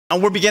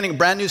And we're beginning a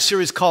brand new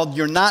series called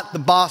You're Not the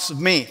Boss of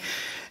Me.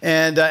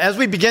 And as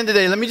we begin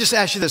today, let me just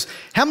ask you this.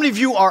 How many of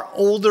you are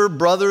older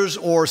brothers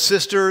or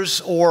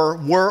sisters, or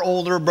were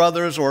older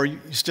brothers, or you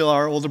still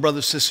are older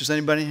brothers, sisters?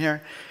 Anybody in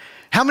here?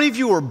 How many of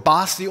you were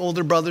bossy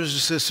older brothers or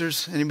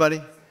sisters?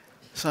 Anybody?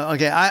 So,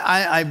 okay,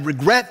 I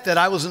regret that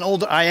I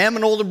am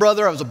an older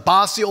brother. I was a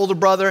bossy older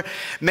brother.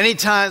 Many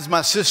times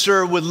my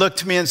sister would look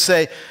to me and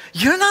say,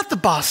 "You're not the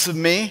boss of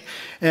me."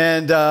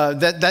 And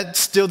that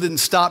still didn't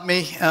stop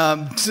me.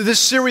 So this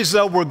series,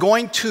 though, we're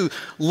going to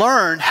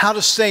learn how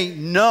to say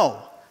no.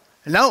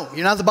 No,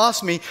 you're not the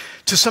boss of me,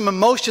 to some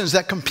emotions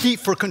that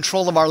compete for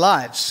control of our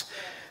lives.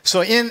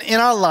 So in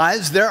our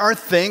lives, there are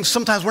things,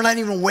 sometimes we're not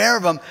even aware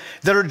of them,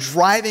 that are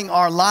driving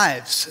our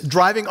lives,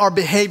 driving our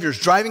behaviors,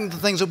 driving the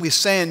things that we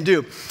say and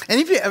do.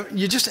 And if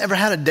you just ever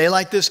had a day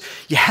like this,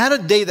 you had a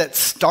day that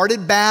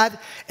started bad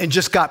and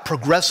just got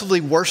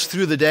progressively worse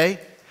through the day.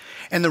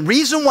 And the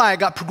reason why it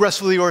got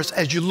progressively worse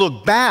as you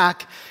look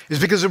back is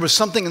because there was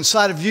something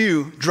inside of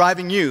you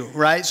driving you,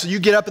 right? So you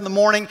get up in the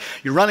morning,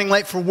 you're running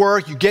late for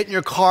work, you get in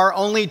your car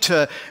only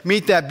to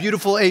meet that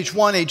beautiful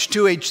H1,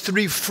 H2,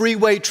 H3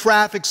 freeway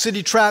traffic,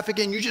 city traffic,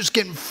 and you're just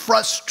getting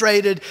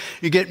frustrated,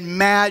 you get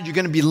mad, you're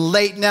gonna be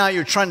late now,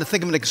 you're trying to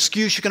think of an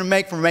excuse you're gonna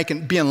make for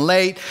being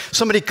late.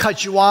 Somebody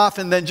cuts you off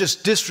and then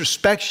just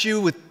disrespects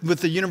you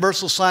with the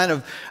universal sign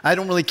of, "I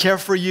don't really care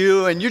for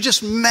you," and you're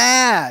just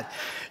mad.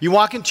 You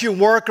walk into your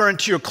work or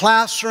into your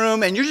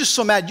classroom and you're just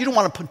so mad. You don't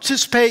want to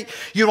participate.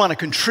 You don't want to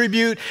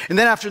contribute. And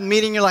then after the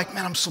meeting, you're like,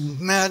 "Man, I'm so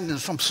mad and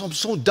I'm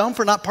so dumb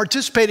for not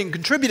participating and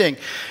contributing."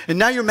 And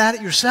now you're mad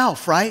at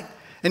yourself, right?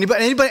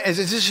 Anybody, is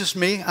this just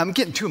me? I'm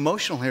getting too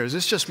emotional here. Is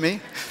this just me?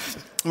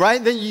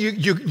 Right? Then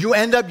you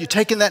end up, you're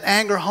taking that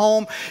anger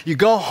home. You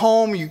go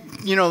home,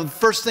 you know, the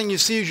first thing you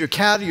see is your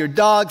cat or your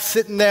dog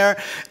sitting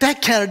there.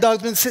 That cat or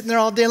dog's been sitting there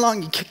all day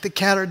long. You kick the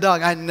cat or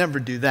dog. I never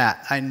do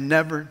that. I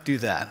never do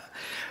that.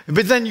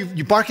 But then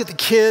you bark at the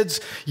kids,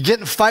 you get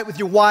in a fight with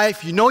your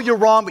wife, you know you're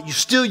wrong, but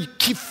you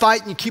keep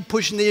fighting, you keep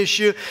pushing the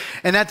issue.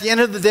 And at the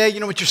end of the day, you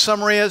know what your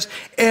summary is?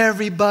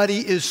 Everybody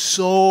is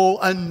so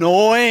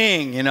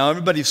annoying, you know,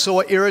 everybody's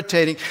so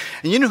irritating.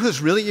 And you know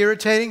who's really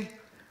irritating?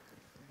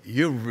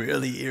 You're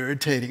really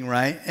irritating,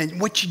 right? And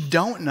what you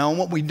don't know, and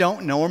what we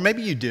don't know, or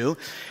maybe you do,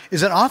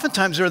 is that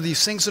oftentimes there are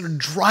these things that are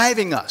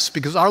driving us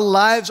because our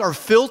lives are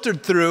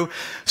filtered through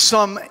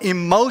some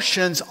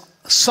emotions,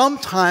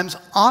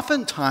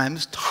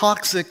 oftentimes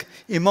toxic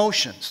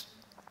emotions.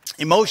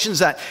 Emotions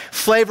that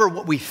flavor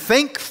what we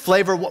think,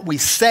 flavor what we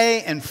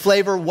say, and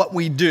flavor what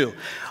we do.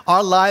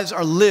 Our lives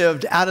are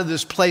lived out of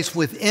this place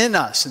within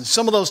us. And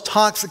some of those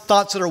toxic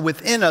thoughts that are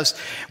within us,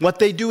 what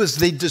they do is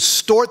they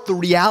distort the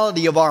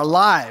reality of our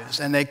lives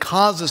and they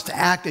cause us to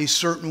act a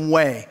certain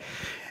way.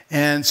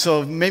 And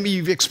so maybe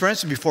you've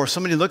experienced it before.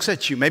 Somebody looks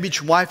at you, maybe it's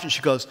your wife, and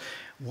she goes,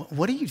 what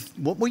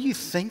were you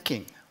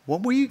thinking?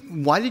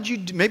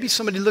 Maybe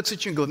somebody looks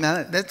at you and goes,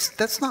 "Now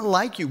that's not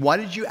like you. Why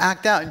did you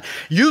act out?" And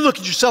you look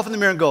at yourself in the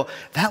mirror and go,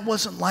 "That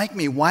wasn't like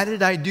me. Why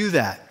did I do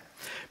that?"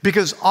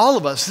 Because all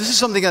of us, this is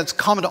something that's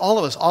common to all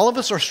of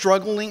us are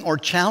struggling or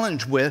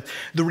challenged with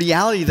the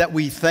reality that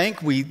we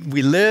think, we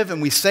live,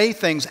 and we say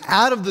things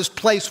out of this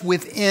place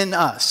within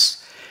us.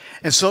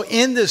 And so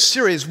in this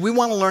series, we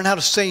want to learn how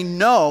to say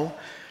no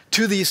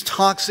to these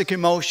toxic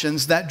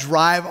emotions that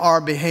drive our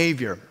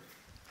behavior.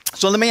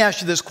 So let me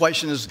ask you this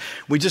question as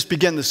we just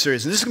begin this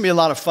series. And this is going to be a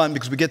lot of fun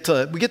because we get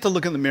to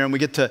look in the mirror and we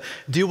get to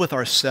deal with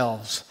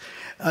ourselves.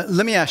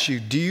 Let me ask you,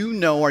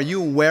 are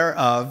you aware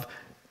of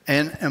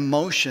an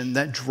emotion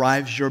that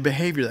drives your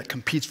behavior, that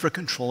competes for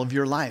control of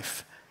your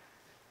life?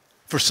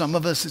 For some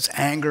of us, it's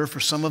anger.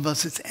 For some of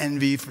us, it's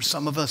envy. For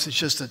some of us, it's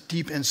just a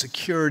deep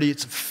insecurity.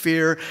 It's a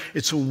fear.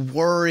 It's a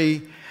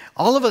worry.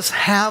 All of us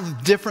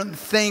have different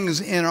things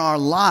in our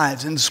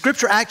lives. And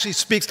Scripture actually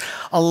speaks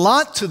a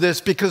lot to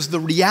this because the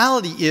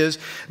reality is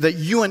that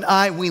you and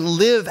I, we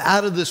live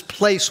out of this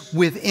place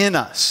within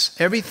us.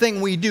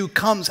 Everything we do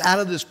comes out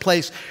of this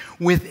place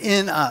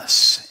within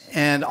us.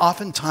 And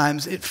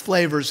oftentimes it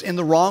flavors in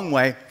the wrong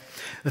way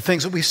the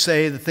things that we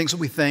say, the things that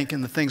we think,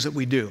 and the things that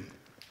we do.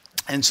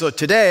 And so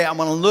today I'm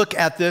going to look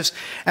at this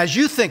as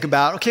you think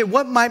about, okay,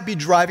 what might be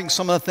driving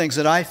some of the things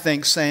that I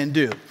think, say, and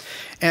do?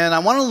 And I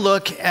want to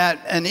look at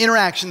an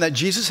interaction that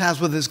Jesus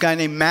has with this guy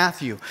named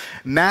Matthew.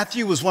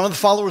 Matthew was one of the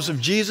followers of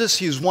Jesus.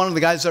 He was one of the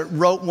guys that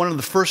wrote one of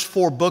the first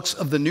 4 books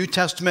of the New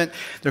Testament.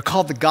 They're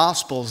called the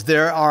Gospels. They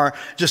are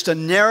just a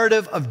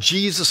narrative of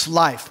Jesus'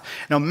 life.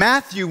 Now,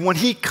 Matthew, when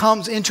he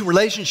comes into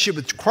relationship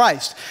with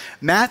Christ,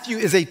 Matthew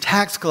is a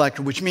tax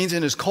collector, which means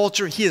in his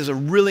culture, he is a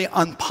really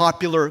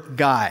unpopular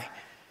guy.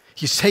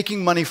 He's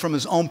taking money from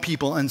his own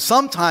people, and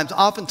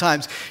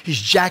oftentimes,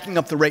 he's jacking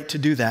up the rate to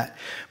do that.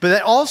 But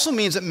that also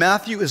means that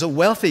Matthew is a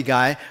wealthy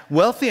guy,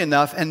 wealthy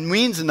enough and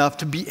means enough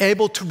to be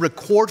able to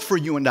record for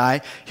you and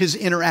I his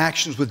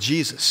interactions with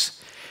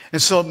Jesus.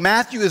 And so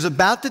Matthew is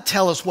about to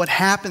tell us what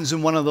happens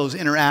in one of those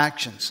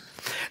interactions.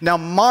 Now,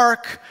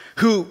 Mark,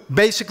 who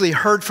basically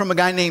heard from a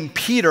guy named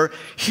Peter,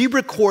 he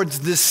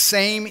records this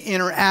same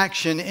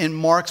interaction in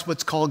Mark's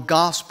what's called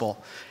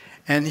gospel.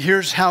 And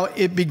here's how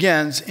it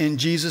begins in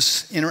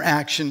Jesus'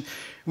 interaction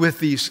with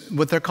these,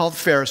 what they're called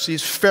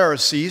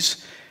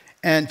Pharisees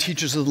and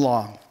teachers of the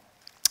law.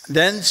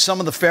 Then some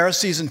of the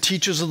Pharisees and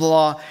teachers of the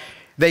law,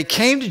 they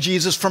came to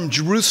Jesus from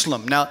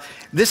Jerusalem. Now,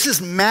 this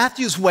is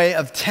Matthew's way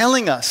of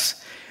telling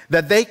us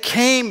that they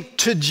came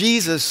to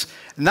Jesus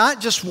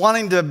not just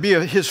wanting to be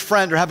his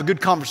friend or have a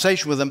good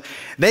conversation with him.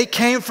 They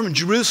came from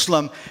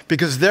Jerusalem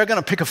because they're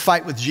going to pick a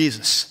fight with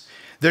Jesus.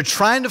 They're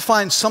trying to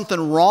find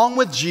something wrong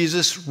with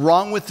Jesus,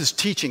 wrong with his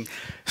teaching.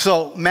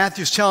 So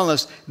Matthew's telling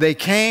us they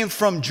came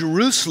from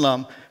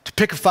Jerusalem to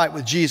pick a fight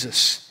with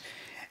Jesus.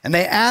 And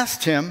they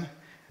asked him,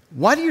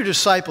 why do your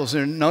disciples,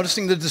 they're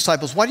noticing the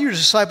disciples, why do your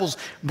disciples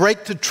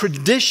break the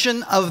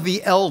tradition of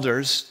the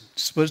elders?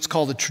 It's what it's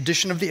called, the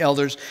tradition of the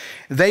elders.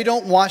 They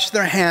don't wash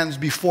their hands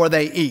before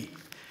they eat.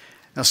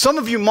 Now, some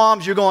of you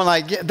moms, you're going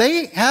like, yeah,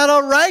 they had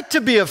a right to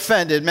be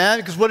offended, man,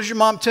 because what does your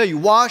mom tell you?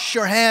 Wash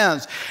your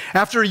hands.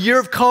 After a year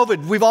of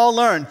COVID, we've all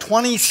learned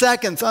 20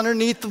 seconds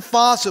underneath the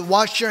faucet,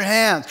 wash your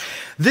hands.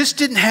 This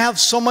didn't have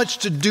so much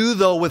to do,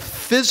 though, with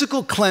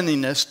physical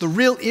cleanliness. The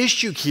real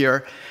issue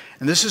here,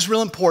 and this is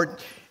real important,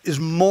 is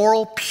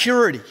moral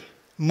purity.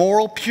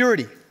 Moral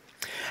purity.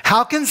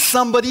 How can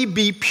somebody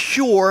be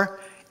pure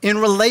in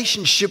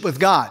relationship with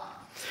God?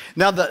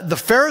 Now, the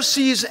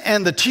Pharisees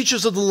and the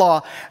teachers of the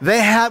law,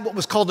 they had what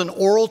was called an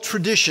oral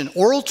tradition.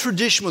 Oral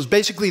tradition was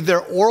basically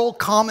their oral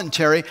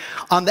commentary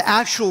on the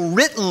actual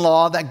written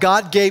law that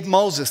God gave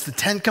Moses, the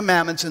 10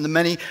 Commandments and the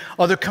many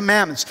other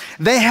commandments.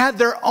 They had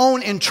their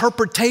own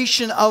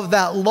interpretation of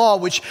that law,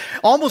 which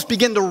almost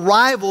began to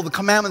rival the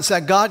commandments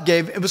that God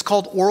gave. It was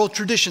called oral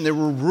tradition. There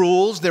were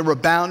rules, there were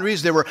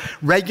boundaries, there were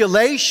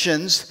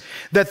regulations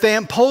that they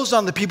imposed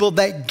on the people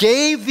that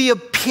gave the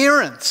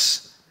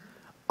appearance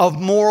of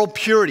moral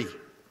purity.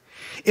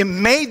 It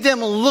made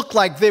them look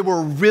like they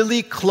were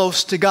really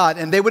close to God,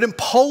 and they would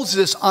impose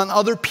this on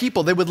other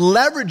people. They would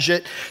leverage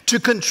it to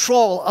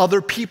control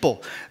other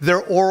people,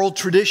 their oral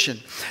tradition.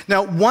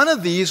 Now, one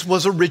of these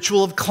was a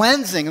ritual of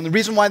cleansing, and the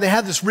reason why they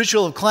had this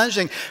ritual of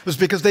cleansing was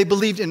because they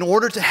believed in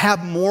order to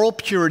have moral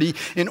purity,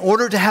 in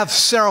order to have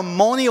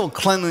ceremonial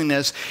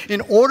cleanliness,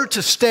 in order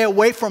to stay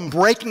away from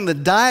breaking the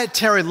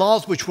dietary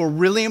laws, which were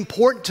really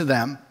important to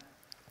them,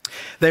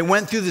 they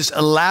went through this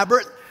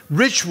elaborate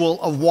ritual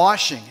of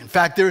washing. In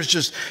fact, there's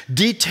just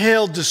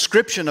detailed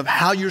description of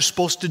how you're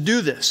supposed to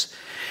do this.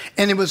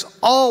 And it was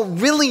all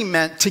really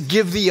meant to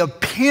give the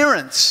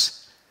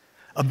appearance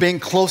of being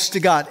close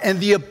to God and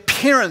the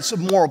appearance of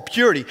moral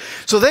purity.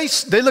 So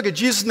they look at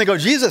Jesus and they go,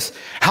 Jesus,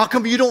 how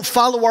come you don't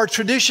follow our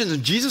traditions?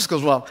 And Jesus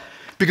goes, well,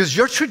 because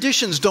your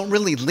traditions don't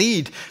really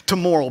lead to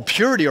moral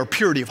purity or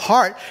purity of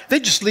heart.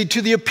 They just lead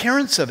to the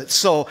appearance of it.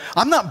 So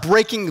I'm not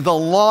breaking the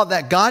law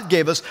that God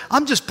gave us.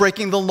 I'm just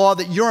breaking the law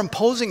that you're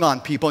imposing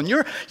on people. And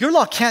your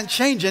law can't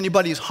change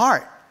anybody's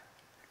heart.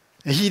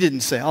 And he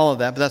didn't say all of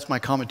that, but that's my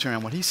commentary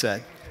on what he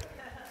said.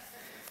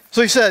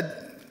 So he said,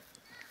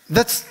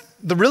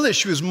 the real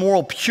issue is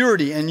moral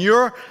purity. And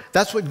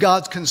that's what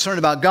God's concerned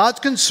about.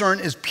 God's concern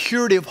is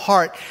purity of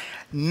heart,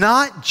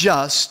 not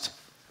just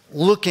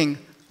looking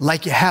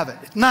like you have it.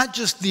 Not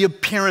just the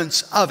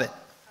appearance of it.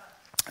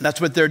 That's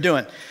what they're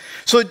doing.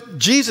 So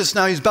Jesus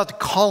now, he's about to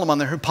call them on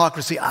their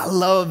hypocrisy. I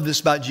love this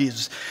about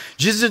Jesus.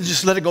 Jesus didn't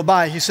just let it go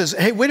by. He says,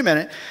 hey, wait a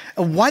minute.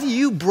 Why do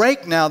you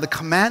break now the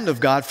command of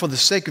God for the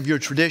sake of your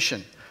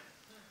tradition?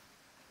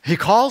 He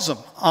calls them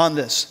on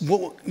this.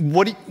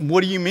 What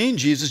do you mean,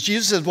 Jesus?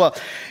 Jesus says, well,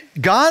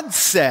 God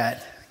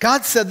said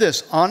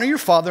this, honor your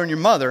father and your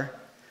mother,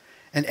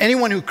 and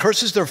anyone who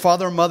curses their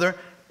father or mother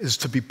is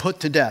to be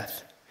put to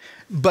death.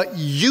 But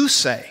you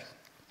say,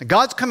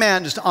 God's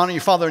command is to honor your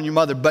father and your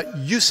mother, but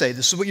you say,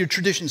 this is what your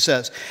tradition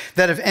says,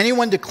 that if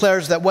anyone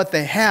declares that what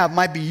they have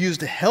might be used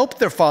to help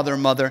their father or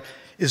mother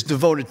is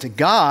devoted to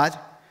God,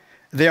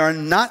 they are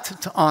not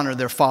to honor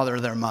their father or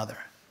their mother.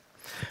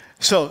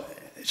 So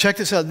check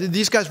this out.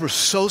 These guys were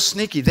so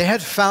sneaky. They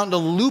had found a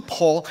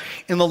loophole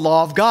in the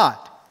law of God.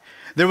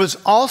 There was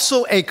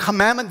also a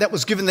commandment that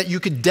was given that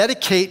you could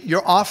dedicate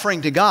your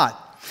offering to God.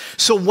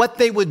 So what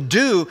they would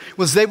do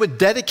was they would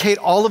dedicate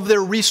all of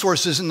their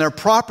resources and their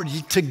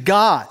property to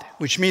God,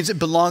 which means it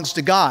belongs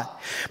to God.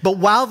 But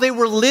while they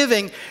were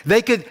living,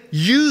 they could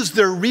use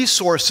their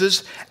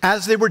resources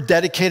as they were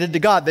dedicated to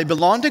God. They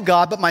belong to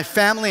God, but my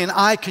family and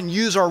I can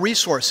use our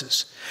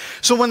resources.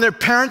 So when their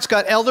parents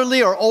got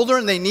elderly or older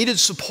and they needed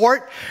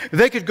support,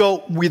 they could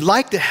go, we'd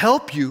like to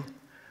help you,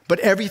 but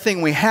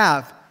everything we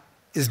have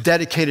is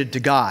dedicated to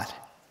God.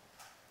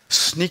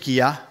 Sneaky,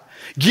 yeah?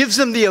 Gives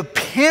them the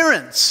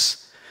appearance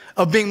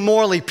of being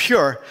morally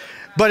pure,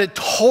 but it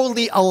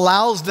totally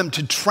allows them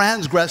to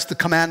transgress the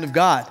command of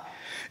God.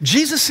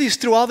 Jesus sees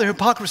through all their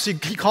hypocrisy.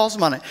 He calls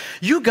them on it.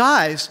 You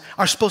guys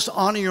are supposed to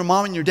honor your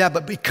mom and your dad,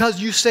 but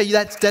because you say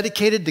that's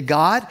dedicated to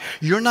God,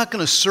 you're not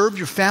going to serve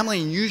your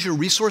family and use your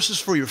resources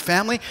for your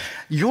family.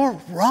 You're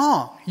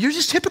wrong. You're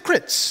just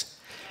hypocrites.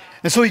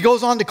 And so he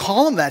goes on to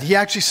call them that. He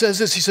actually says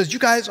this. He says, you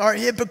guys are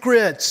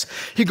hypocrites.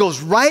 He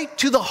goes right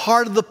to the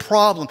heart of the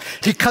problem.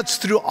 He cuts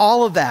through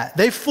all of that.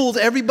 They fooled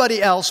everybody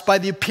else by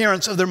the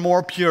appearance of their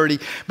moral purity.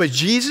 But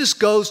Jesus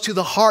goes to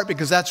the heart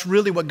because that's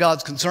really what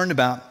God's concerned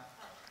about.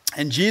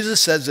 And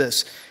Jesus says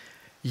this,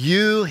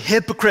 you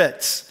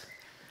hypocrites.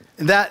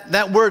 And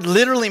that word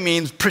literally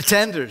means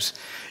pretenders.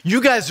 You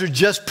guys are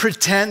just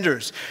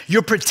pretenders.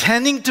 You're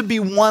pretending to be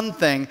one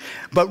thing,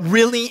 but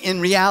really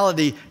in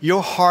reality,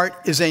 your heart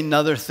is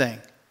another thing.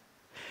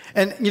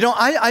 And you know,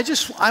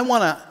 I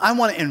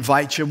want to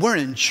invite you. We're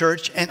in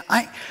church, and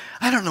I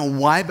don't know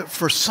why, but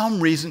for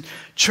some reason,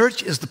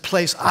 church is the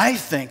place I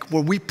think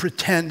where we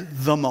pretend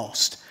the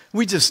most.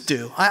 We just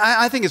do.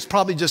 I think it's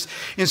probably just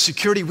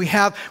insecurity. We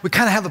kind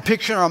of have a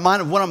picture in our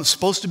mind of what I'm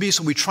supposed to be,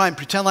 so we try and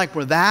pretend like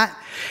we're that.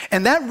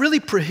 And that really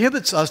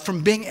prohibits us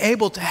from being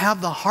able to have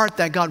the heart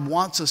that God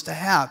wants us to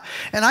have.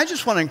 And I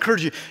just want to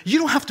encourage you, you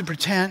don't have to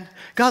pretend.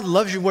 God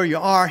loves you where you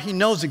are. He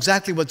knows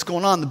exactly what's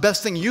going on. The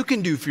best thing you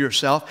can do for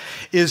yourself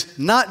is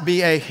not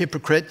be a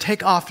hypocrite.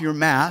 Take off your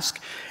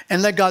mask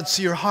and let God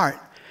see your heart.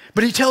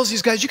 But he tells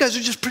these guys, you guys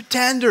are just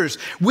pretenders.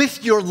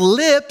 With your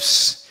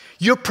lips,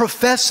 you're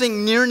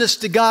professing nearness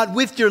to God.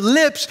 With your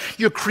lips,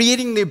 you're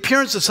creating the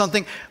appearance of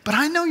something. But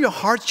I know your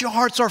hearts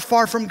are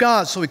far from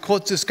God. So he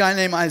quotes this guy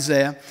named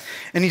Isaiah,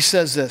 and he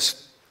says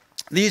this.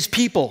 These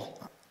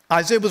people,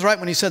 Isaiah was right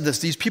when he said this.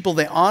 These people,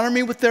 they honor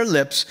me with their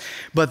lips,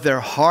 but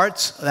their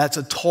hearts, that's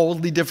a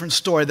totally different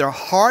story. Their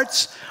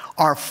hearts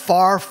are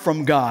far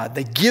from God.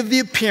 They give the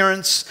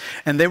appearance,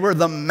 and they were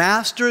the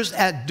masters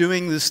at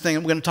doing this thing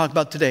I'm going to talk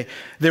about today.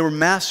 They were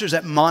masters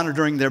at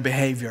monitoring their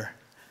behavior.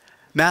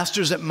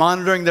 Masters at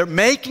monitoring, they're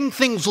making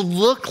things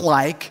look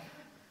like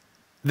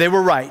they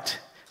were right,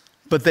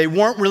 but they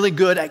weren't really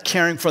good at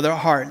caring for their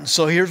heart. And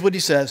so here's what he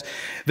says.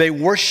 They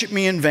worship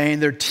me in vain.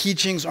 Their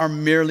teachings are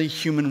merely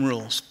human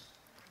rules.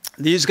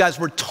 These guys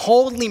were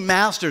totally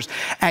masters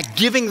at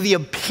giving the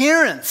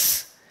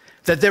appearance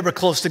that they were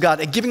close to God,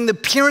 at giving the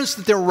appearance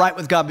that they were right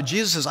with God. But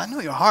Jesus says, I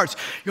know your hearts.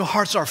 Your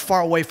hearts are far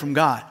away from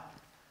God.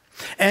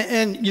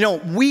 And you know,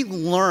 we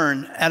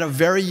learn at a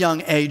very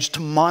young age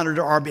to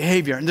monitor our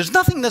behavior. And there's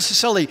nothing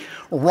necessarily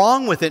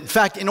wrong with it. In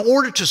fact, in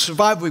order to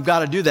survive, we've got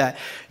to do that.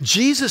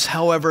 Jesus,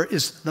 however,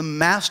 is the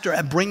master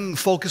at bringing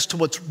focus to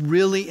what's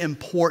really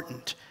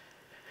important.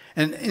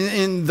 And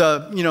in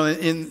the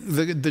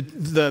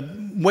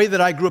way that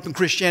I grew up in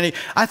Christianity,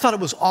 I thought it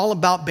was all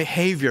about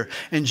behavior.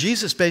 And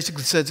Jesus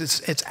basically says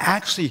it's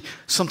actually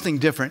something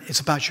different. It's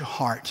about your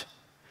heart.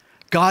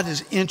 God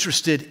is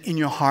interested in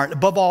your heart.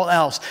 Above all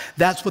else,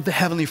 that's what the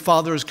Heavenly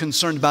Father is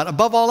concerned about.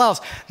 Above all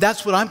else,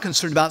 that's what I'm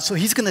concerned about. So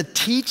he's going to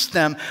teach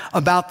them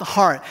about the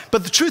heart.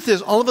 But the truth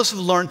is, all of us have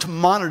learned to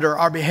monitor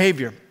our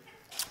behavior.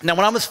 Now,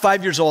 when I was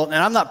 5 years old, and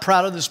I'm not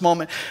proud of this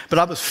moment, but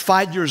I was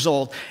 5 years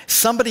old,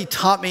 somebody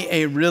taught me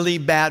a really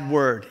bad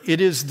word.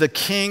 It is the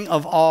king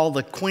of all,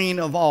 the queen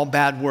of all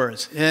bad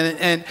words.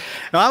 And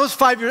when I was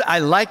 5 years, I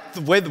liked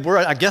the way the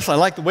word, I guess I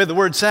liked the way the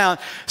word sound.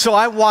 So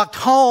I walked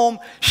home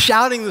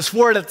shouting this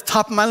word at the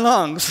top of my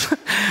lungs.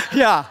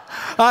 Yeah.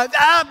 Blah,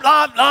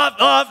 blah,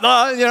 blah,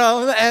 blah, you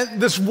know, and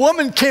this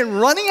woman came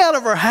running out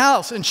of her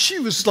house, and she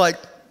was like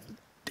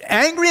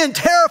angry and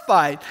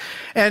terrified.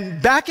 And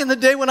back in the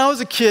day when I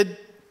was a kid,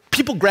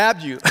 people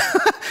grabbed you.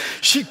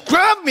 She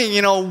grabbed me,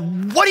 you know,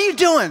 what are you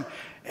doing?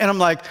 And I'm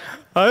like,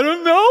 I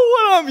don't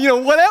know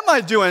what am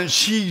I doing?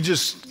 She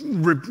just,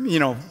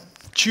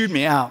 chewed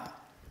me out.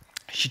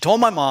 She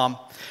told my mom,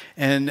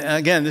 and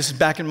again, this is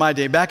back in my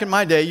day. Back in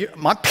my day,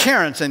 my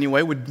parents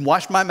anyway would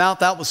wash my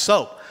mouth out with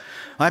soap.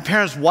 My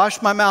parents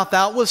washed my mouth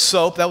out with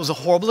soap. That was a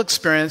horrible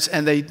experience,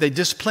 and they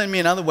disciplined me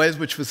in other ways,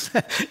 which was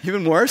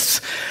even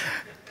worse.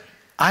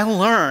 I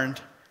learned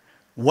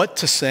what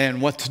to say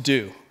and what to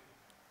do.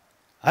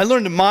 I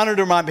learned to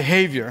monitor my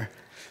behavior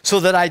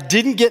so that I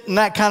didn't get in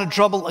that kind of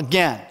trouble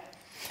again.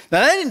 Now,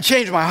 that didn't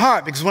change my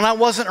heart because when I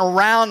wasn't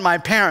around my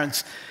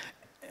parents,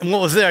 and what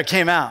was there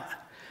came out.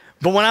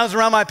 But when I was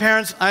around my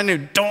parents, I knew,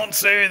 don't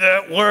say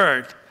that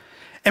word.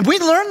 And we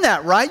learned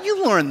that, right?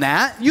 You learn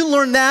that. You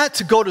learn that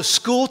to go to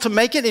school, to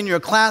make it in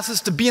your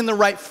classes, to be in the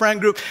right friend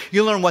group.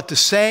 You learn what to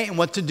say and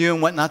what to do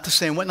and what not to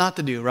say and what not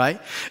to do, right?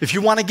 If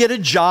you want to get a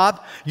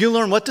job, you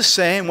learn what to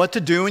say and what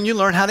to do, and you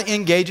learn how to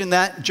engage in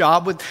that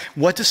job with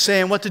what to say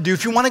and what to do.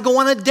 If you want to go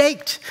on a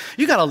date,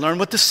 you got to learn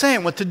what to say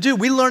and what to do.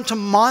 We learn to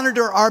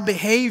monitor our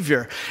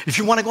behavior. If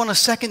you want to go on a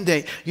second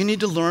date, you need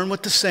to learn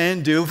what to say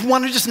and do. If you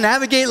want to just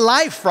navigate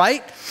life,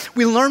 right?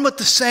 We learn what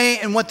to say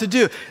and what to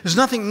do. There's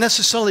nothing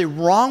necessarily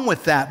wrong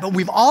with that, but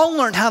we've all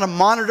learned how to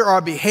monitor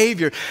our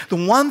behavior. The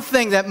one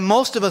thing that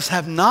most of us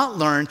have not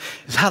learned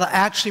is how to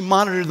actually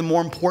monitor the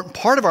more important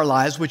part of our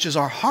lives, which is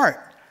our heart.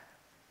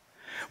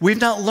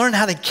 We've not learned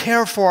how to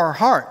care for our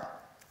heart.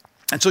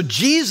 And so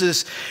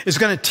Jesus is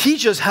going to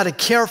teach us how to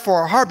care for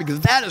our heart, because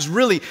that is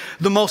really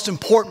the most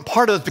important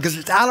part of it, because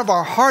it's out of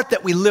our heart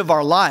that we live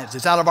our lives.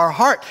 It's out of our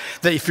heart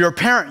that if you're a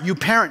parent, you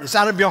parent. It's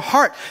out of your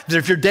heart that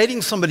if you're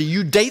dating somebody,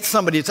 you date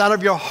somebody. It's out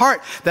of your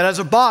heart that as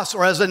a boss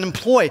or as an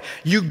employee,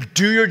 you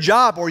do your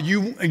job, or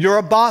you're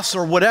a boss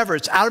or whatever.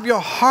 It's out of your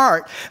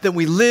heart that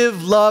we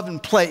live, love,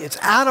 and play. It's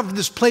out of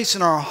this place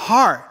in our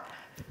heart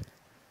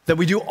that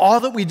we do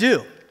all that we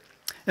do.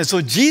 And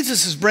so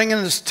Jesus is bringing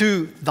us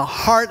to the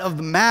heart of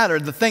the matter,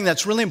 the thing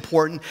that's really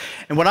important.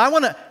 And what I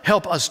want to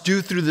help us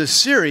do through this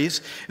series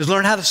is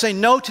learn how to say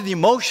no to the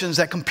emotions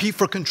that compete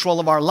for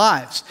control of our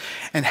lives,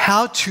 and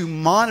how to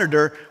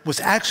monitor what's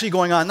actually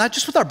going on, not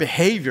just with our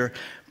behavior,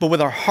 but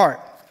with our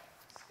heart,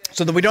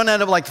 so that we don't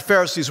end up like the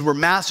Pharisees, who were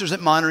masters at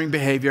monitoring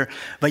behavior,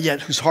 but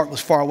yet whose heart was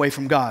far away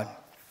from God.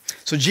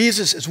 So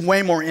Jesus is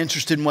way more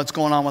interested in what's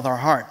going on with our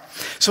heart.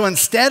 So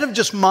instead of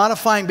just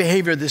modifying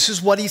behavior, this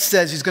is what he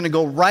says. He's going to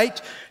go right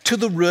to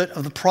the root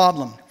of the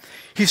problem.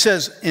 He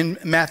says in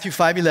Matthew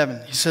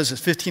 5:11, he says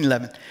it's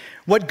 15:11,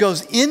 what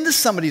goes into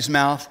somebody's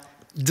mouth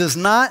does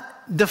not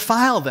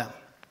defile them.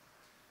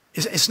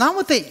 It's not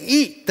what they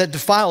eat that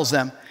defiles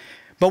them,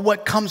 but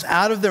what comes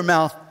out of their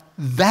mouth,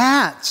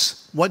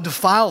 that's what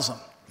defiles them.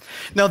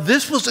 Now,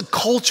 this was a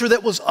culture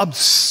that was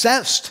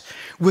obsessed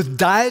with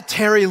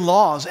dietary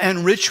laws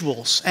and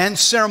rituals and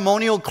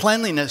ceremonial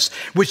cleanliness,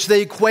 which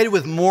they equated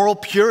with moral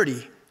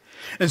purity.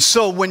 And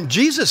so when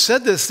Jesus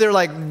said this, they're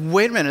like,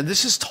 wait a minute,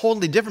 this is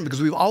totally different,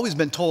 because we've always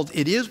been told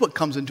it is what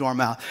comes into our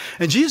mouth.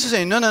 And Jesus is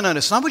saying, no,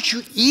 it's not what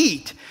you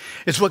eat.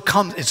 It's what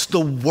comes, it's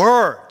the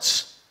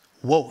words.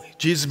 Whoa,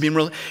 Jesus being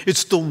real.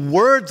 It's the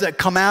words that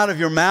come out of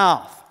your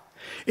mouth.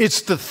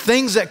 It's the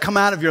things that come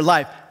out of your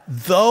life.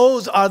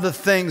 Those are the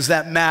things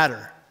that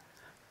matter.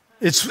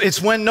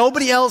 It's when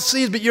nobody else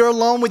sees, but you're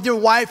alone with your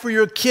wife or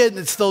your kid,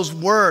 and it's those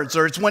words.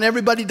 Or it's when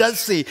everybody does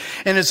see,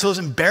 and it's those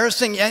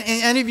embarrassing,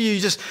 any of you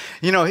just,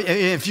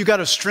 if you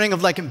got a string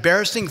of like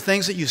embarrassing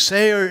things that you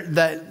say or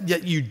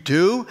that you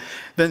do,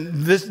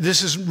 then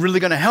this is really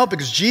going to help,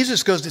 because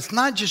Jesus goes, it's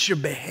not just your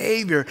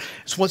behavior,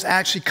 it's what's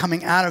actually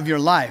coming out of your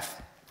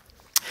life.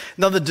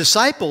 Now, the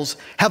disciples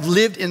have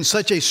lived in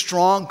such a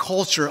strong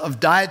culture of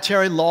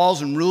dietary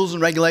laws and rules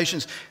and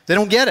regulations, they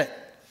don't get it.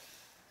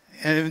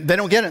 And they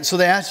don't get it. So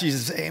they ask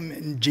Jesus,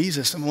 hey,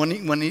 Jesus, and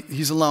when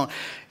he's alone,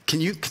 can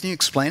you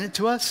explain it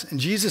to us? And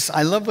Jesus,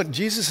 I love what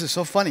Jesus is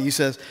so funny. He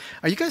says,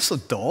 are you guys so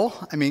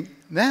dull? I mean,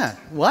 man,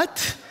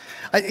 what?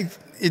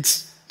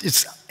 It's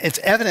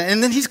evident.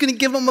 And then he's going to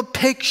give them a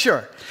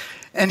picture.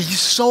 And he's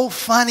so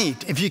funny.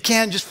 If you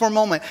can, just for a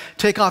moment,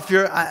 take off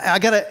your, I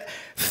got to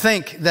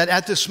think that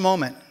at this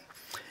moment,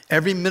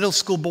 every middle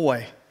school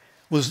boy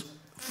was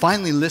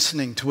finally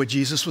listening to what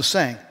Jesus was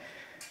saying.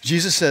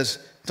 Jesus says,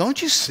 don't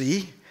you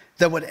see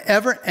that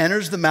whatever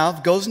enters the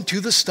mouth goes into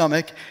the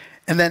stomach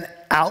and then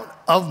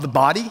out of the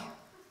body?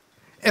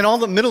 And all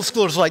the middle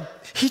schoolers are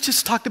like, he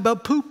just talked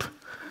about poop.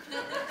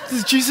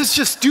 Did Jesus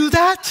just do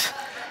that?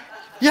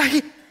 Yeah,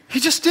 he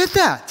just did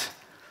that.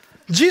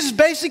 Jesus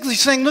basically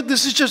saying, look,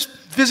 this is just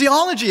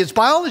physiology, it's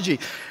biology.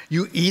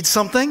 You eat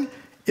something,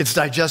 it's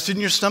digested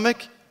in your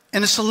stomach,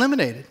 and it's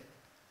eliminated.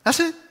 That's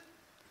it.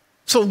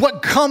 So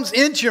what comes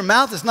into your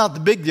mouth is not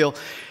the big deal.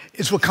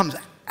 It's what comes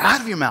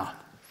out of your mouth.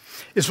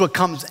 It's what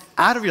comes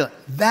out of your life.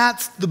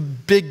 That's the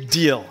big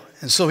deal.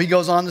 And so he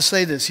goes on to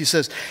say this. He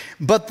says,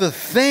 but the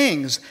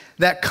things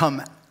that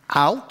come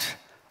out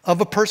of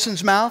a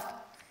person's mouth,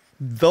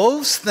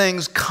 those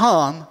things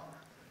come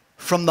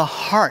from the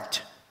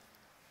heart.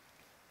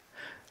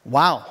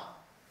 Wow.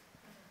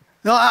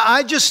 No,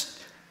 I just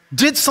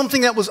did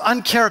something that was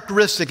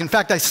uncharacteristic. In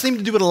fact, I seem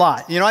to do it a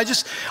lot. I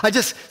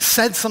just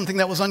said something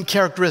that was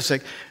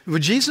uncharacteristic.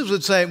 But Jesus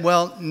would say,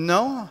 well,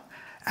 no.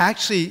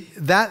 Actually,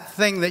 that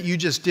thing that you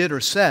just did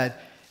or said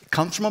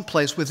comes from a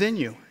place within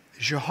you.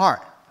 It's your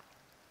heart.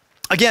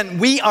 Again,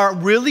 we are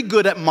really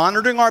good at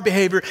monitoring our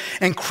behavior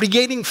and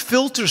creating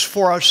filters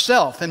for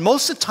ourselves. And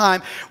most of the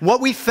time,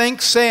 what we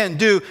think, say, and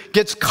do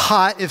gets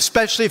caught,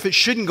 especially if it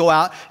shouldn't go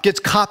out, gets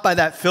caught by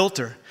that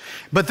filter.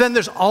 But then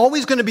there's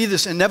always going to be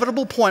this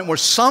inevitable point where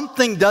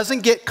something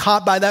doesn't get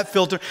caught by that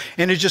filter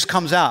and it just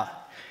comes out.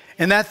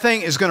 And that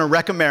thing is going to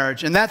wreck a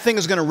marriage, and that thing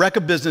is going to wreck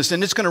a business,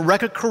 and it's going to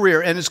wreck a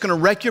career, and it's going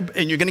to wreck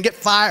and you're going to get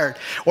fired,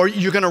 or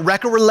you're going to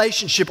wreck a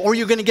relationship, or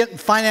you're going to get in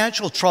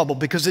financial trouble,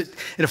 because it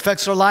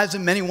affects our lives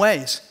in many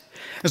ways.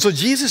 And so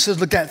Jesus says,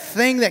 look, that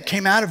thing that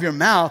came out of your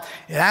mouth,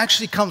 it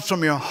actually comes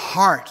from your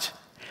heart.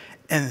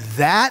 And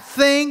that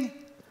thing,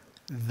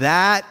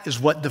 that is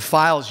what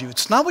defiles you.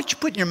 It's not what you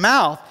put in your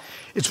mouth,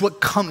 it's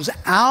what comes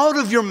out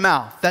of your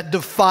mouth that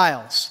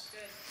defiles.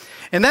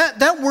 And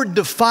that word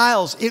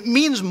defiles, it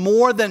means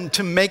more than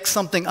to make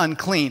something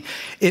unclean.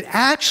 It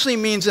actually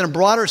means, in a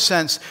broader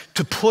sense,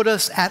 to put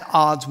us at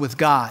odds with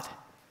God.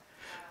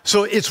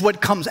 So it's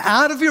what comes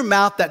out of your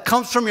mouth that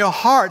comes from your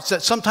hearts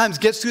that sometimes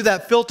gets through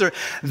that filter.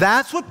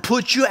 That's what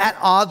puts you at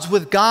odds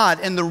with God.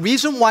 And the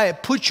reason why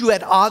it puts you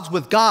at odds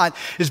with God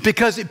is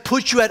because it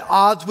puts you at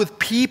odds with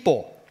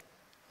people.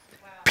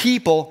 Wow.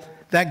 People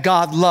that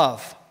God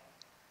loves.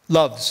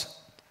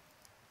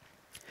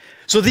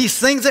 So these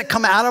things that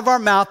come out of our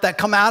mouth, that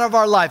come out of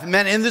our life,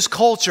 man, in this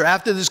culture,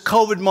 after this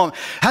COVID moment,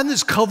 hasn't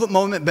this COVID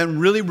moment been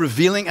really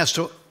revealing as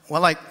to,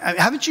 well, like,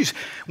 haven't you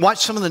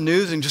watched some of the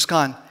news and just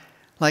gone,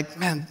 like,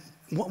 man,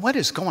 what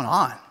is going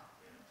on?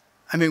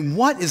 I mean,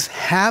 what is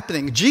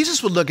happening?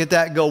 Jesus would look at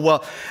that and go,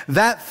 well,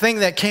 that thing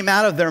that came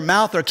out of their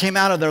mouth or came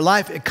out of their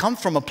life, it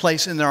comes from a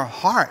place in their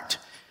heart.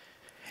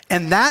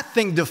 And that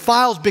thing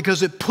defiles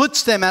because it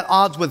puts them at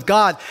odds with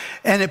God.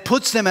 And it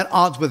puts them at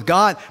odds with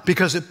God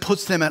because it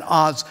puts them at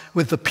odds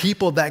with the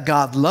people that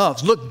God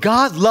loves. Look,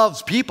 God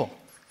loves people.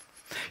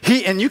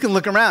 And you can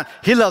look around.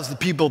 He loves the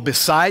people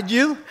beside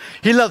you.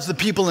 He loves the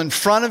people in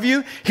front of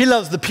you. He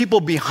loves the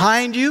people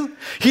behind you.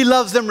 He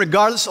loves them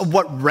regardless of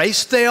what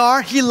race they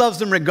are. He loves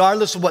them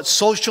regardless of what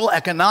social,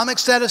 economic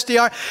status they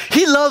are.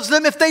 He loves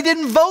them if they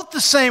didn't vote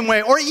the same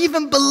way or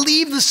even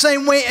believe the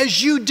same way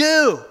as you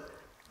do.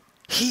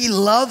 He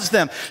loves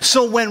them.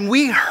 So when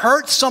we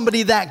hurt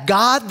somebody that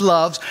God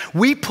loves,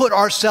 we put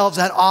ourselves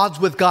at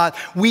odds with God.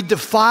 We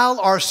defile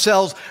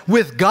ourselves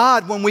with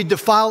God when we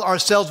defile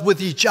ourselves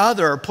with each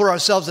other or put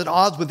ourselves at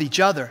odds with each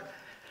other.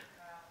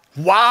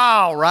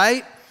 Wow,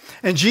 right?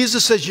 And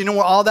Jesus says, you know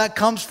where all that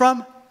comes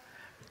from?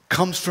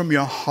 Comes from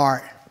your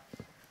heart.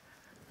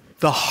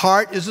 The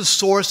heart is the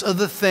source of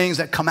the things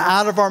that come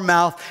out of our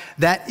mouth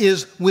that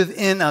is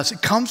within us.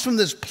 It comes from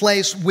this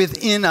place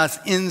within us,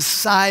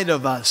 inside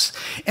of us.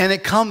 And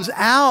it comes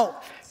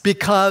out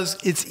because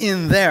it's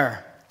in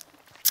there.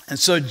 And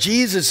so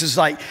Jesus is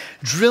like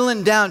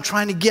drilling down,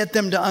 trying to get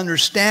them to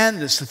understand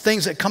this. The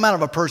things that come out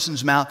of a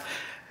person's mouth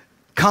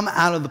come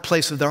out of the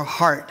place of their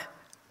heart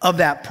of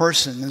that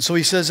person. And so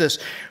he says this,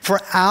 for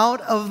out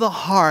of the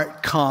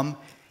heart come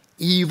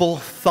evil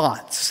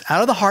thoughts.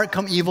 Out of the heart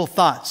come evil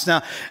thoughts.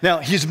 Now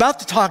he's about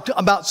to talk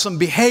about some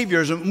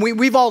behaviors, and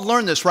we've all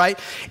learned this, right?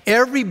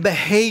 Every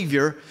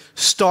behavior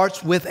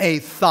starts with a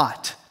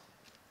thought.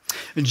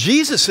 And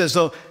Jesus says,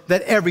 though,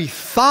 that every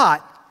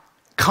thought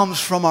comes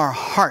from our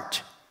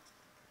heart.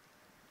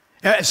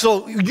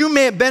 So you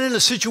may have been in a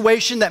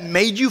situation that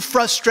made you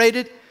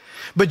frustrated,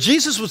 but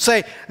Jesus would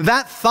say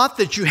that thought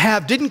that you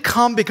have didn't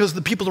come because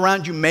the people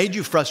around you made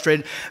you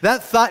frustrated.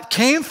 That thought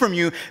came from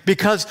you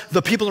because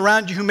the people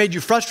around you who made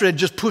you frustrated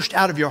just pushed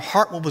out of your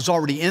heart what was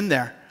already in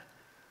there.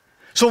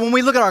 So when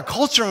we look at our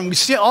culture and we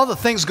see all the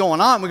things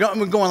going on, we're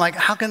going like,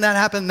 how can that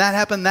happen, that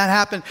happen, that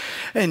happen?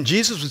 And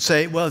Jesus would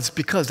say, well, it's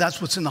because that's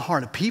what's in the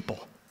heart of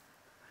people.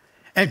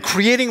 And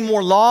creating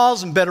more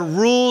laws and better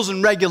rules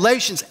and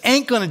regulations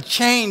ain't going to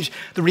change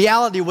the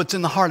reality of what's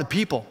in the heart of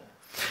people.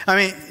 I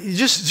mean,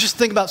 just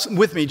think about,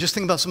 with me, just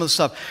think about some of the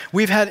stuff.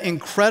 We've had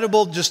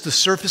incredible, just the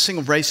surfacing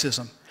of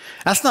racism.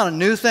 That's not a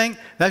new thing.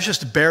 That's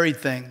just a buried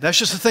thing. That's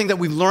just a thing that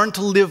we've learned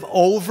to live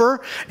over,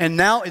 and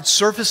now it's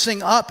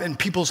surfacing up in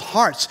people's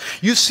hearts.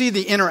 You see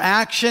the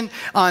interaction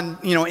on,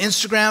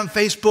 Instagram,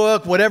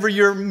 Facebook, whatever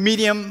your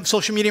medium,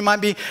 social media might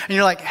be, and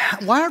you're like,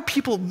 why are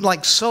people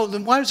like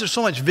why is there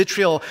so much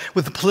vitriol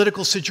with the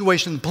political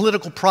situation, the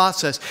political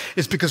process?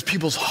 It's because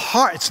people's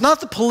heart, it's not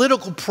the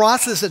political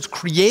process that's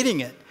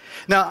creating it.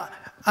 Now,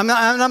 I'm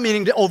not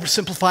meaning to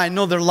oversimplify. I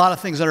know there are a lot of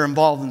things that are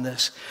involved in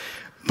this.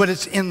 But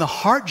it's in the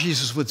heart,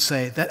 Jesus would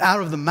say, that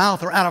out of the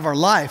mouth or out of our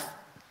life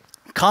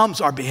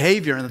comes our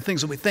behavior and the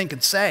things that we think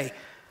and say.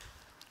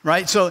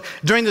 Right? So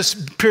during this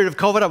period of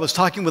COVID, I was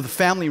talking with a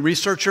family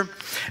researcher,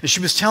 and she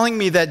was telling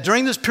me that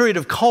during this period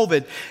of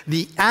COVID,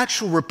 the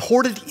actual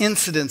reported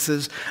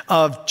incidences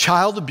of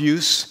child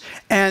abuse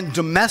and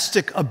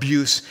domestic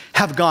abuse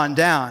have gone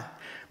down.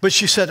 But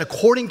she said,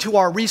 according to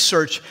our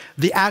research,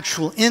 the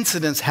actual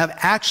incidents have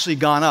actually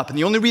gone up. And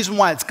the only reason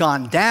why it's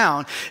gone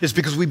down is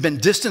because we've been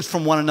distanced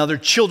from one another.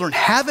 Children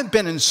haven't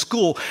been in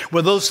school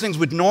where those things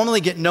would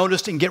normally get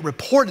noticed and get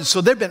reported.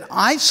 So they've been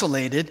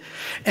isolated.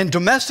 And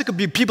domestic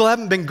abuse, people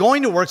haven't been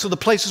going to work. So the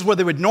places where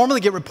they would normally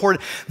get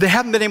reported, they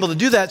haven't been able to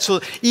do that. So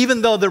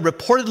even though they're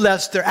reported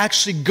less, they're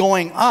actually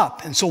going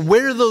up. And so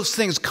where do those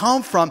things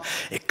come from?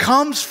 It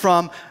comes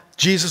from,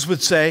 Jesus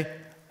would say,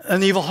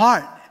 an evil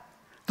heart.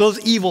 Those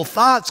evil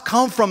thoughts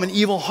come from an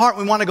evil heart.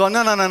 We want to go,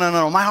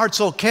 no, my heart's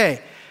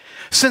okay.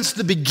 Since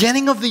the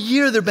beginning of the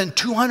year, there have been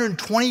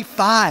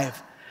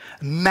 225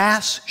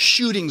 mass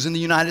shootings in the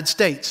United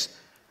States.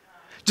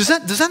 Does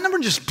that number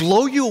just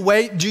blow you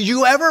away? Do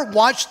you ever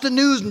watch the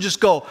news and just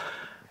go,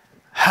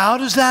 how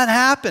does that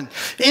happen?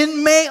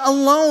 In May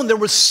alone, there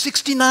were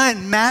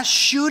 69 mass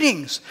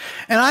shootings.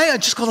 And I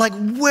just go like,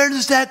 where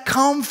does that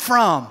come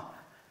from?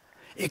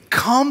 It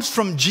comes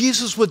from,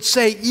 Jesus would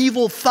say,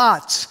 evil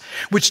thoughts,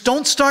 which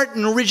don't start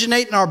and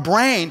originate in our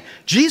brain.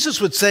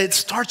 Jesus would say it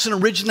starts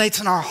and originates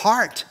in our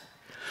heart.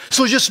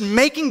 So just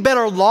making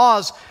better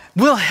laws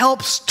will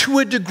help to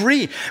a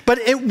degree, but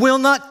it will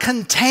not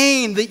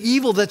contain the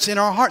evil that's in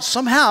our hearts.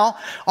 Somehow,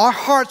 our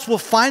hearts will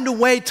find a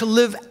way to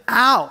live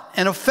out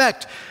and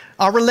affect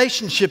our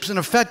relationships and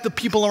affect the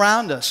people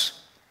around us.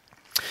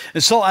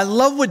 And so I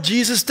love what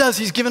Jesus does.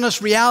 He's given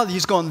us reality.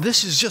 He's going,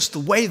 this is just the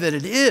way that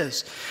it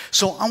is.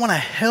 So I want to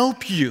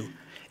help you.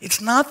 It's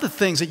not the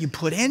things that you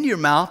put into your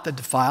mouth that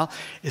defile.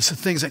 It's the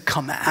things that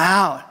come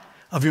out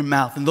of your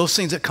mouth. And those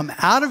things that come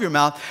out of your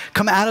mouth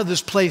come out of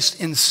this place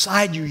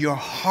inside you, your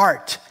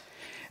heart.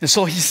 And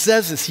so he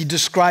says this, he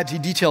describes, he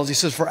details, he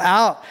says, for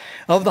out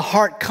of the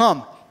heart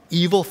come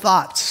evil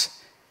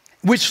thoughts,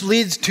 which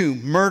leads to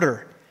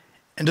murder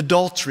and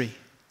adultery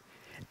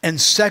and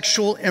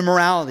sexual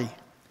immorality,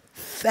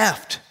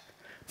 theft,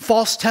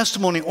 false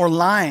testimony or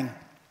lying,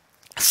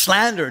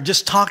 slander,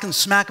 just talking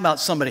smack about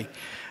somebody.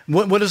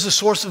 What is the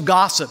source of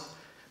gossip?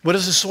 What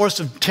is the source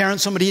of tearing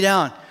somebody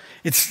down?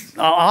 It's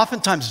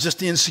oftentimes just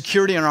the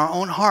insecurity in our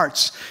own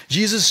hearts.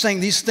 Jesus is saying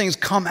these things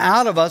come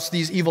out of us,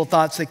 these evil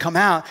thoughts, they come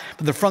out,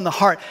 but they're from the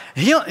heart.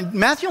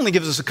 Matthew only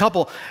gives us a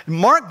couple.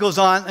 Mark goes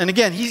on, and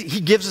again,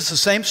 he gives us the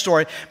same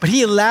story, but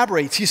he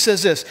elaborates. He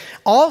says this,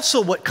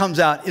 also what comes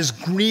out is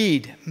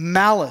greed,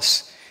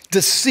 malice,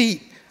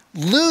 deceit,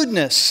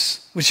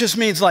 lewdness, which just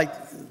means like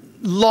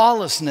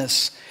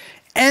lawlessness,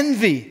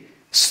 envy,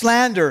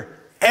 slander,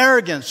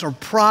 arrogance or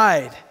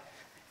pride,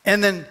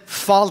 and then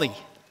folly.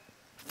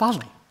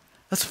 Folly.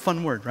 That's a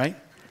fun word, right?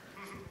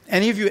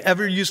 Any of you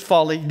ever used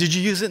folly? Did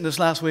you use it in this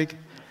last week?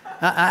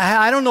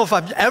 I don't know if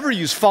I've ever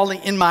used folly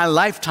in my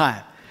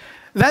lifetime.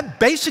 That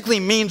basically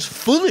means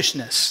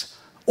foolishness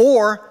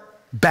or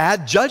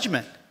bad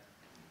judgment.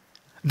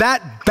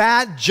 That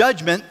bad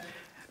judgment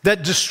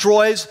that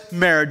destroys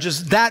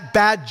marriages, that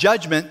bad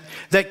judgment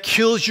that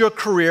kills your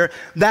career,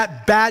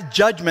 that bad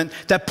judgment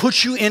that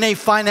puts you in a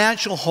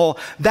financial hole,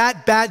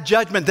 that bad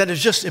judgment that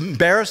is just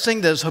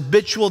embarrassing, that is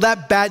habitual,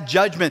 that bad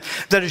judgment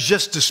that is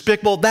just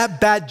despicable, that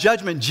bad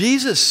judgment.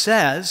 Jesus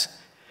says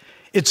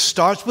it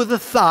starts with a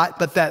thought,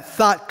 but that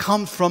thought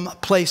comes from a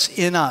place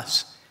in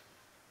us.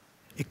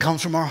 It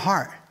comes from our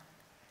heart.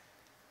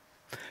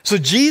 So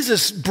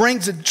Jesus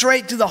brings it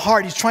straight to the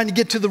heart. He's trying to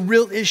get to the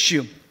real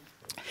issue.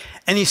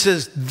 And he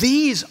says,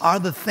 these are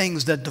the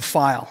things that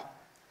defile.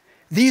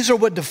 These are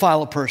what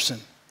defile a person.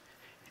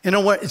 You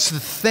know what? It's the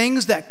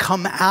things that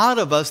come out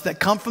of us, that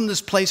come from this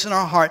place in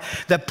our heart,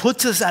 that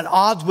puts us at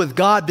odds with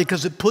God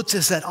because it puts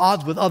us at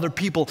odds with other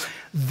people.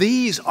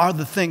 These are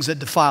the things that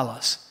defile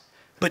us.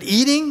 But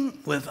eating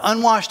with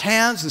unwashed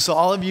hands, and so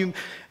all of you,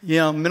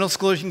 middle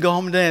schoolers can go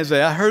home today and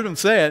say, I heard him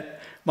say it.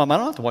 Mom, I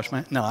don't have to wash my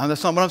hands. No,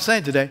 that's not what I'm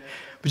saying today.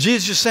 But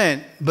Jesus is just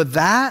saying, but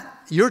that,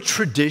 your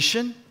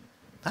tradition,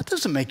 that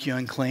doesn't make you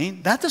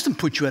unclean. That doesn't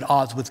put you at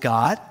odds with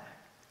God.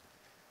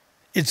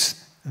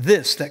 It's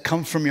this that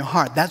comes from your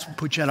heart. That's what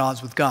puts you at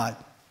odds with God.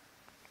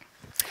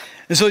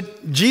 And so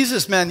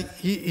Jesus, man,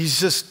 he's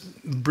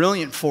just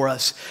brilliant for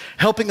us,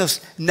 helping us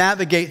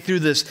navigate through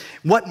this.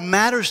 What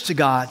matters to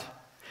God,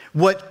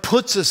 what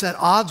puts us at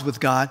odds with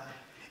God,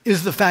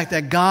 is the fact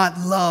that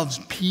God loves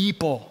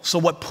people. So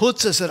what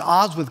puts us at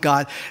odds with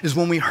God is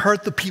when we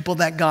hurt the people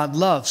that God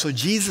loves. So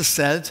Jesus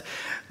said,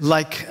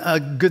 like a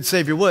good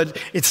Savior would,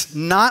 it's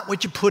not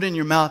what you put in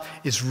your mouth,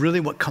 it's really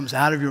what comes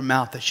out of your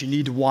mouth that you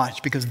need to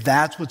watch, because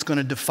that's what's going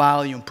to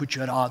defile you and put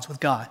you at odds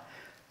with God.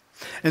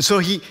 And so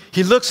he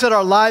looks at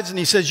our lives and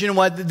he says, you know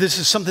what, this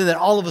is something that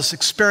all of us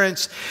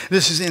experience,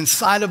 this is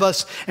inside of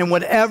us, and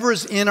whatever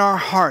is in our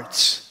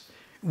hearts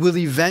will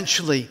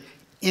eventually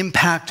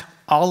impact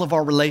all of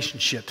our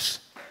relationships.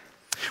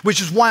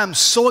 Which is why I'm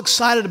so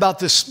excited about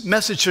this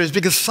message series,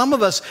 because some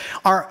of us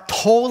are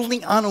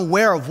totally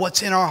unaware of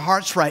what's in our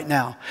hearts right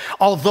now.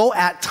 Although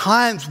at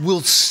times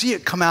we'll see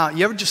it come out.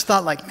 You ever just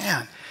thought like,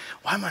 man,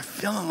 why am I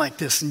feeling like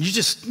this? And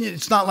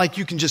it's not like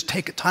you can just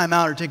take a time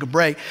out or take a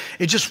break.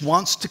 It just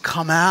wants to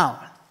come out.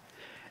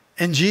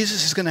 And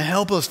Jesus is going to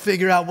help us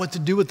figure out what to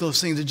do with those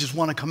things that just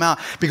want to come out.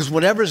 Because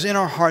whatever's in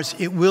our hearts,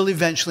 it will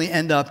eventually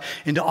end up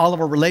into all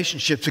of our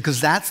relationships.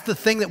 Because that's the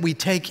thing that we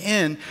take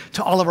in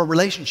to all of our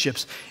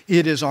relationships.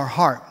 It is our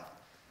heart.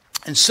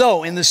 And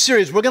so in this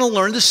series, we're going to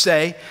learn to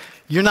say,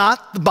 you're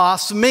not the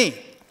boss of me.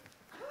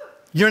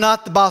 You're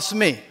not the boss of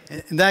me.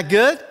 Isn't that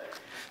good?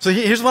 So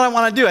here's what I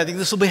want to do. I think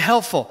this will be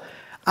helpful.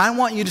 I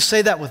want you to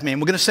say that with me.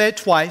 And we're going to say it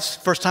twice.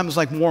 First time is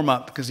like warm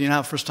up, because you know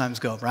how first times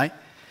go, right?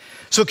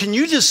 So can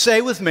you just say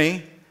with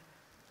me,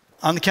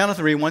 on the count of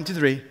 3, 1, 2,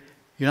 3,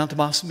 you're not the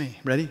boss of me.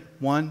 Ready?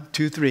 1,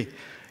 2, 3.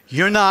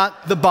 You're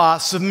not the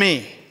boss of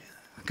me.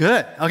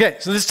 Good. Okay,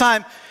 so this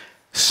time,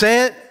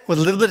 say it with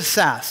a little bit of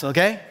sass,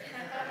 okay?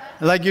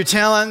 Like you're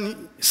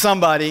telling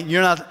somebody,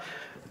 you're not.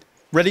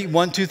 Ready?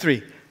 1, 2,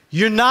 3.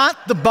 You're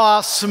not the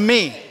boss of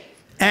me.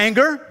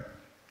 Anger,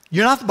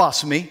 you're not the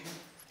boss of me.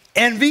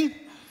 Envy,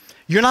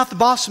 you're not the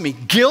boss of me.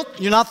 Guilt,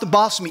 you're not the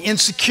boss of me.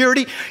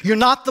 Insecurity, you're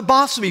not the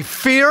boss of me.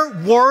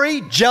 Fear,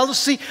 worry,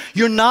 jealousy,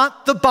 you're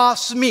not the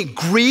boss of me.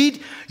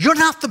 Greed, you're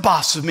not the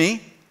boss of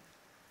me.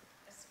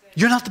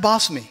 You're not the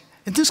boss of me.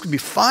 And this could be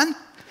fun.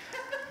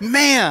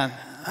 Man,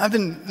 I've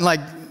been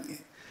like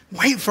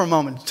waiting for a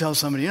moment to tell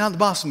somebody, you're not the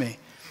boss of me.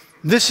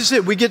 This is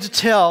it. We get to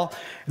tell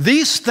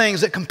these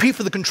things that compete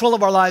for the control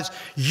of our lives,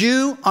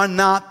 you are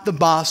not the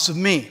boss of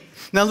me.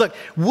 Now look,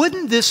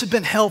 wouldn't this have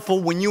been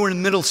helpful when you were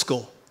in middle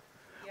school?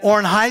 Or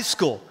in high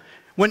school,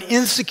 when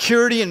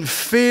insecurity and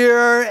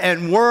fear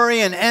and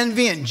worry and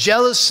envy and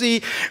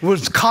jealousy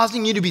was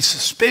causing you to be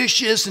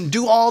suspicious and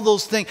do all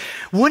those things.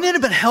 Wouldn't it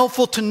have been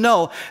helpful to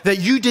know that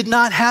you did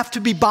not have to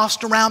be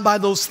bossed around by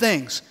those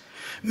things?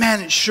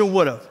 Man, it sure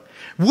would have.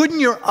 Wouldn't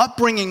your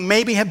upbringing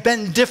maybe have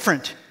been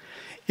different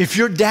if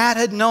your dad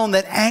had known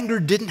that anger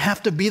didn't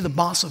have to be the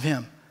boss of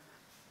him?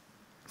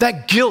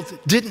 That guilt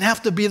didn't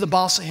have to be the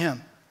boss of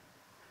him.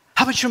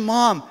 How about your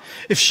mom?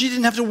 If she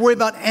didn't have to worry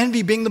about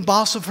envy being the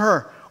boss of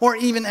her, or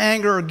even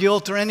anger or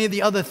guilt or any of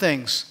the other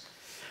things.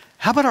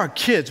 How about our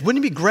kids?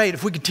 Wouldn't it be great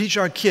if we could teach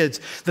our kids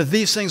that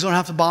these things don't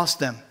have to boss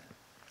them?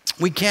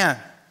 We can.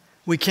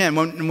 We can.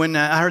 When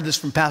I heard this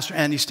from Pastor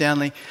Andy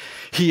Stanley,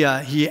 he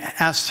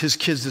asked his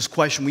kids this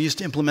question. We used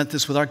to implement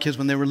this with our kids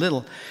when they were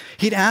little.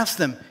 He'd ask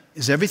them,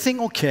 is everything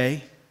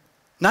okay?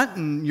 Not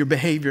in your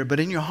behavior,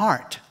 but in your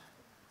heart.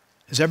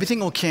 Is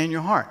everything okay in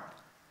your heart?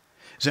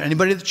 Is there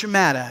anybody that you're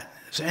mad at?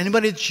 Is there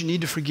anybody that you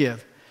need to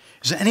forgive?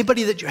 Is there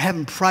anybody that you're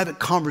having private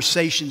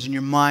conversations in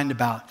your mind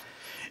about?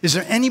 Is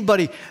there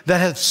anybody that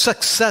has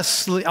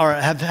successfully or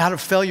have had a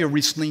failure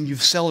recently and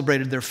you've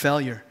celebrated their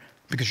failure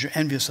because you're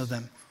envious of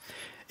them?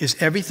 Is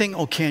everything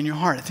okay in your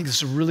heart? I think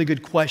this is a really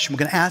good question. We're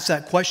going to ask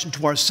that question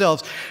to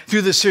ourselves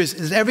through this series.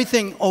 Is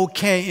everything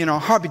okay in our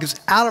heart? Because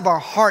out of our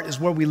heart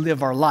is where we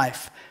live our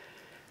life.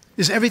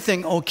 Is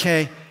everything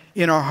okay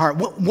in our heart?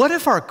 What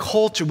if our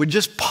culture would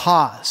just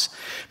pause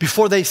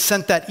before they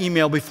sent that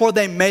email, before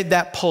they made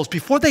that post,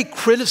 before they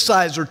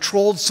criticized or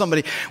trolled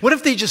somebody? What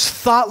if they just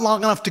thought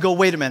long enough to go,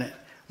 wait a minute,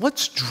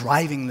 what's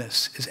driving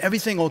this? Is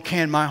everything okay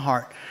in my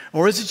heart?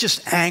 Or is it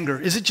just anger?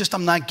 Is it just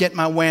I'm not getting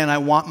my way and I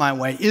want my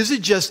way? Is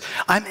it just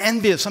I'm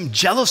envious, I'm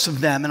jealous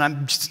of them and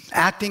I'm just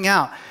acting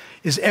out?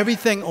 Is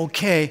everything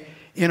okay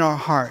in our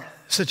heart?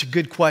 Such a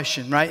good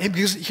question, right?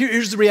 Because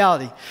here's the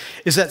reality,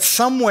 is that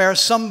somewhere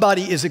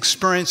somebody is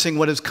experiencing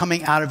what is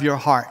coming out of your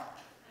heart.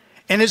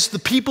 And it's the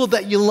people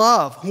that you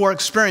love who are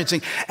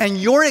experiencing. And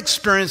you're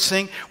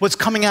experiencing what's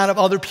coming out of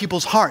other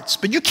people's hearts.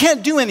 But you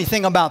can't do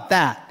anything about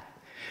that.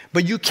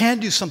 But you can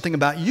do something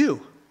about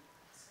you.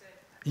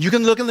 You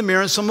can look in the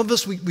mirror, and some of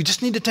us, we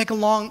just need to take a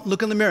long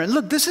look in the mirror. And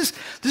look, this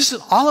is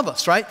all of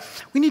us, right?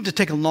 We need to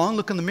take a long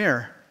look in the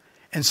mirror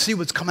and see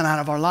what's coming out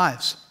of our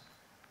lives.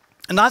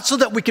 And not so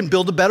that we can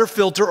build a better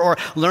filter or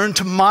learn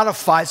to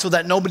modify so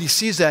that nobody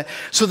sees that,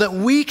 so that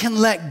we can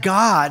let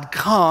God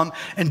come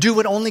and do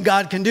what only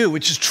God can do,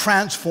 which is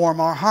transform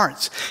our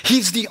hearts.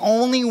 He's the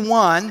only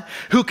one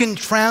who can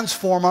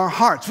transform our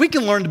hearts. We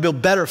can learn to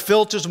build better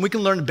filters and we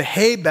can learn to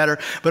behave better,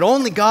 but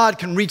only God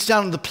can reach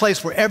down to the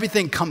place where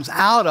everything comes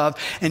out of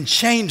and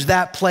change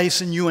that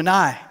place in you and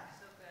I.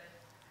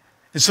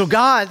 And so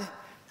God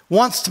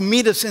wants to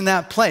meet us in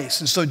that place.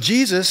 And so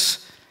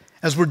Jesus,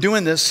 as we're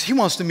doing this, he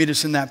wants to meet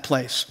us in that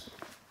place.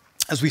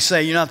 As we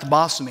say, you're not the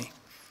boss of me.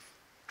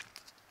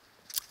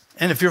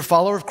 And if you're a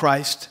follower of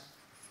Christ,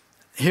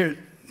 here's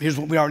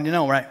what we already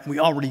know, right? We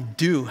already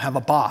do have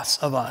a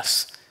boss of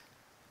us.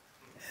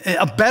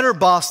 A better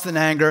boss than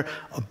anger,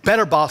 a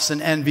better boss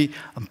than envy,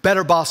 a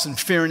better boss than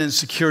fear and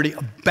insecurity,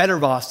 a better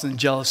boss than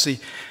jealousy.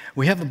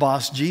 We have a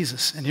boss,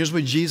 Jesus. And here's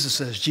what Jesus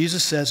says.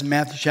 Jesus says in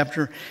Matthew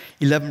chapter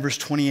 11, verse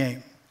 28.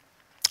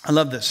 I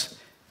love this.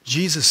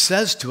 Jesus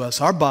says to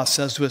us, our boss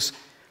says to us,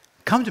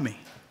 come to me.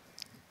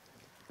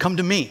 Come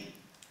to me.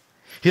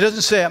 He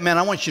doesn't say, man,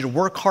 I want you to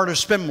work harder,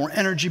 spend more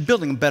energy,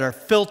 building a better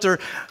filter,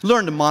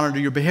 learn to monitor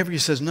your behavior. He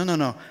says,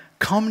 no.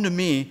 Come to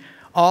me,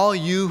 all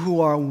you who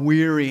are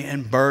weary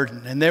and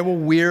burdened. And they were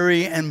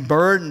weary and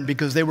burdened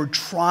because they were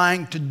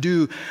trying to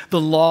do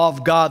the law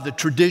of God, the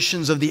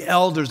traditions of the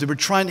elders. They were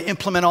trying to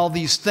implement all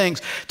these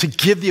things to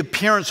give the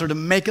appearance or to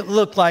make it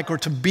look like or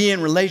to be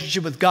in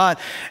relationship with God.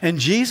 And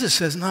Jesus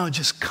says, no,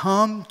 just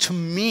come to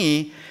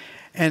me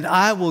and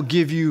I will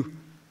give you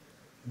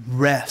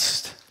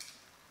rest.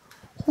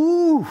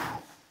 Woo!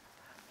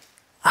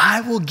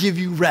 I will give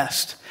you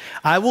rest.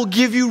 I will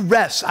give you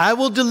rest. I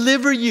will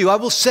deliver you. I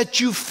will set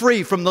you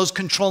free from those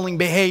controlling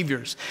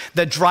behaviors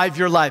that drive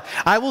your life.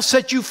 I will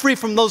set you free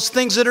from those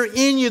things that are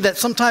in you that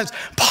sometimes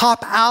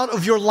pop out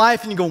of your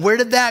life and you go, where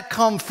did that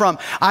come from?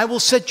 I will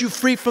set you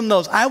free from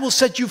those. I will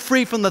set you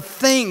free from the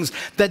things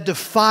that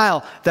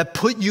defile, that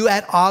put you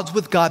at odds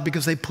with God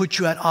because they put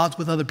you at odds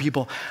with other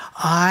people.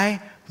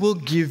 I will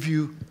give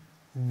you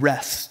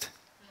rest.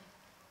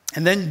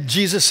 And then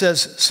Jesus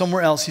says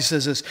somewhere else, he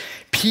says this,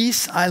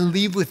 peace I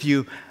leave with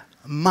you,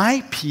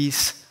 my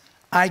peace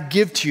I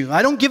give to you.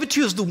 I don't give it to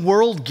you as the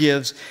world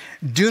gives.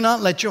 Do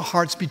not let your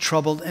hearts be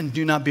troubled and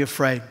do not be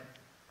afraid.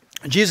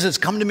 And Jesus says,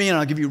 come to me and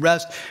I'll give you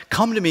rest.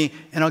 Come to me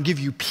and I'll give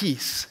you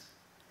peace.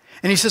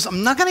 And he says,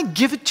 I'm not going to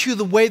give it to you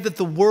the way that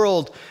the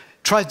world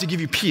tries to give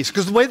you peace.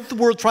 Because the way that the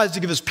world tries to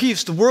give us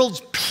peace, the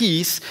world's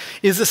peace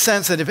is the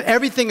sense that if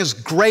everything is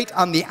great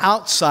on the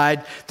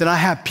outside, then I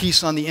have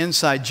peace on the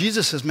inside.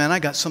 Jesus says, man, I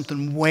got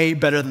something way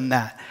better than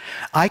that.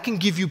 I can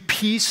give you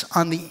peace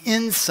on the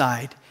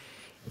inside,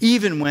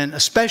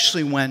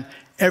 especially when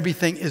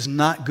everything is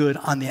not good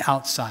on the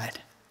outside.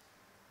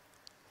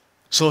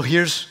 So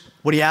here's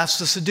what he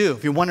asks us to do.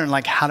 If you're wondering,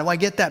 how do I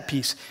get that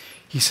peace?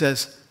 He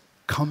says,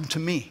 come to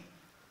me.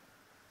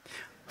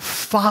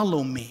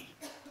 Follow me.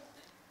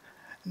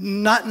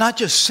 Not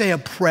just say a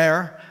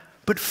prayer,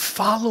 but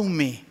follow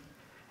me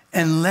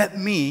and let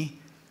me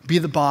be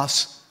the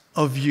boss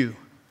of you.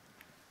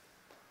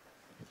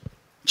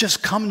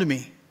 Just come to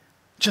me.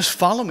 Just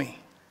follow me.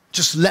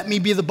 Just let me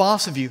be the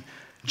boss of you.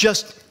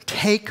 Just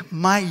take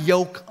my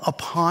yoke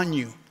upon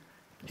you.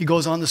 He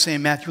goes on to say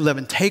in Matthew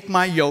 11, take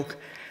my yoke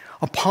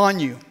upon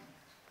you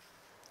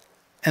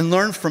and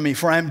learn from me,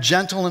 for I am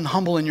gentle and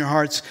humble in your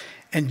hearts,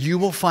 and you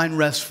will find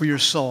rest for your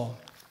soul.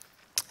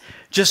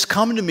 Just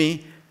come to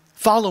me,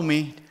 follow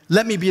me,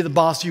 let me be the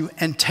boss of you,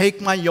 and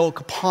take my yoke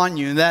upon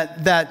you. And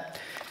that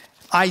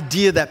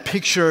idea, that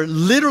picture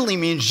literally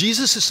means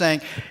Jesus is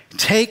saying,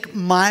 take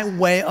my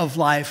way of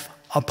life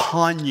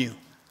upon you.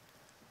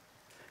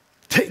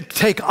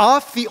 Take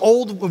off the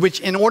old,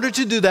 which in order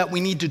to do that, we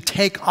need to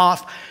take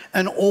off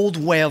an old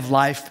way of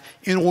life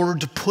in order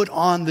to put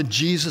on the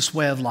Jesus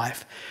way of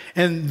life.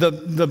 And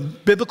the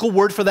biblical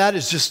word for that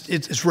is just,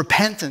 it's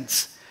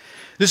repentance.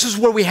 This is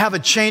where we have a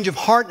change of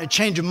heart and a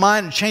change of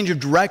mind, a change of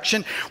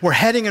direction. We're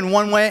heading in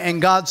one way,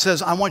 and God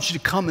says, I want you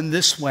to come in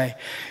this way.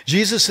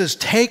 Jesus says,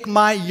 take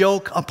my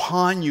yoke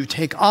upon you.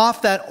 Take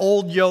off that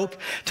old yoke,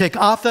 take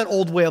off that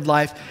old way of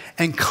life,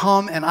 and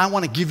come, and I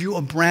want to give you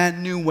a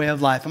brand new way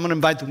of life. I'm going to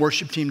invite the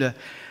worship team to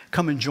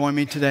come and join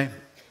me today.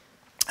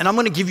 And I'm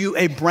going to give you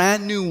a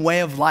brand new way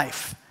of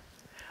life,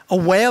 a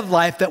way of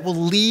life that will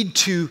lead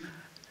to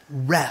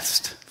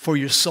rest for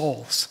your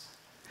souls.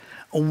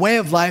 A way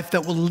of life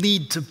that will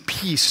lead to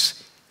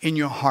peace in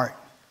your heart.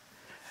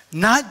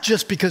 Not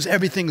just because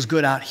everything's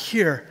good out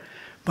here,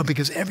 but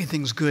because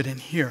everything's good in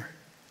here.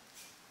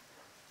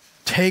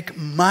 Take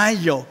my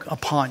yoke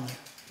upon you,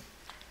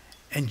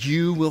 and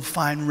you will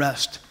find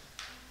rest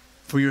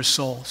for your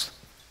souls.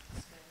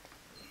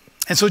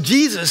 And so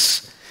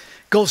Jesus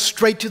goes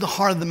straight to the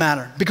heart of the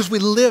matter, because we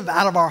live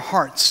out of our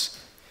hearts.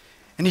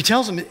 And he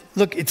tells them,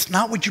 look, it's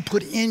not what you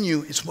put in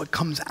you, it's what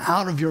comes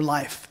out of your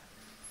life.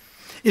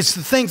 It's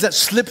the things that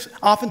slip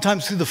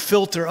oftentimes through the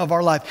filter of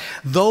our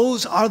life.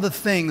 Those are the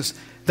things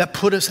that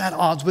put us at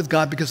odds with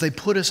God, because they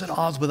put us at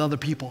odds with other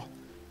people.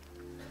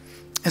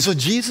 And so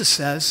Jesus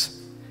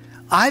says,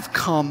 I've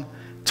come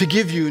to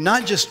give you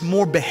not just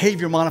more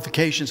behavior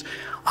modifications.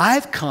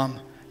 I've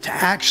come to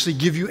actually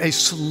give you a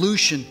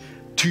solution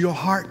to your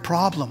heart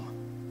problem.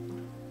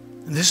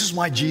 And this is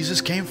why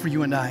Jesus came for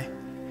you and I.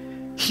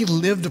 He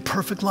lived a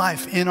perfect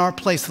life in our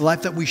place, the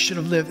life that we should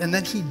have lived. And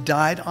then he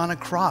died on a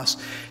cross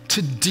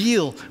to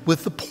deal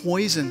with the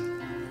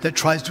poison that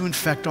tries to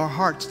infect our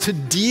hearts, to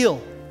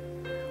deal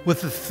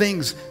with the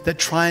things that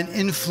try and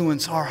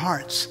influence our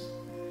hearts.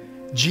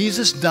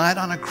 Jesus died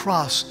on a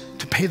cross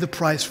to pay the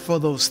price for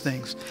those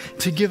things,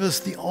 to give us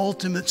the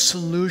ultimate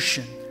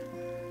solution.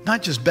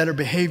 Not just better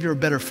behavior or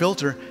better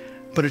filter,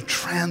 but a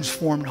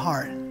transformed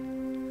heart.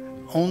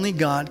 Only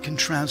God can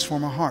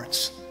transform our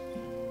hearts.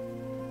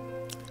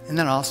 Isn't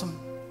that awesome?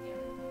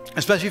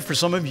 Especially for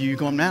some of you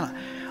going, man,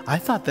 I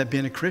thought that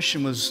being a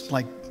Christian was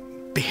like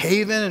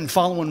behaving and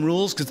following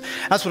rules, because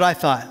that's what I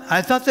thought.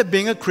 I thought that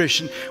being a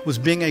Christian was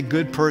being a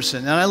good person.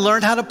 And I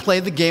learned how to play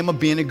the game of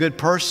being a good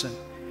person.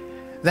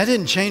 That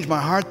didn't change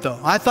my heart, though.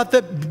 I thought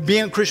that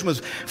being a Christian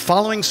was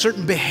following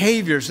certain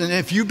behaviors. And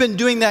if you've been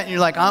doing that and you're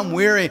like, I'm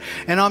weary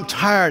and I'm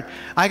tired,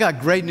 I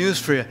got great news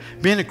for you.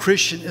 Being a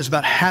Christian is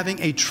about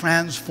having a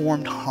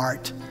transformed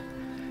heart.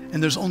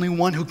 And there's only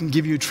one who can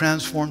give you a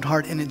transformed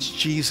heart, and it's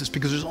Jesus,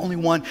 because there's only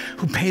one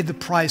who paid the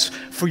price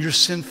for your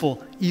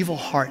sinful, evil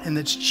heart, and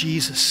that's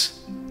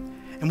Jesus.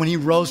 And when he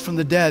rose from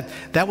the dead,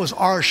 that was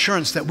our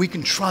assurance that we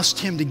can trust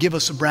him to give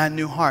us a brand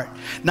new heart.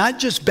 Not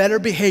just better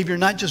behavior,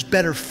 not just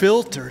better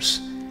filters,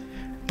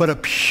 but a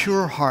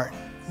pure heart,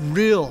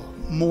 real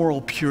moral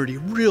purity,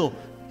 real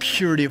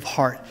purity of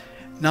heart,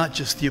 not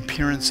just the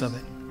appearance of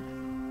it.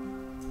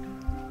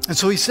 And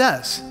so he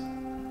says,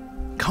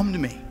 come to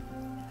me.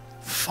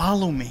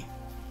 Follow me.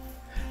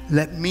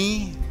 Let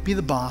me be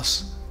the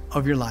boss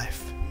of your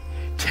life.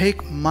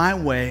 Take my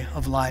way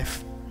of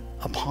life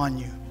upon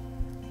you.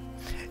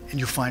 And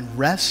you'll find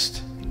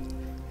rest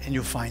and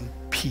you'll find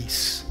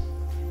peace.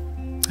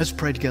 Let's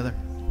pray together.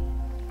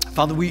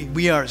 Father,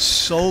 we are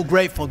so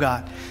grateful,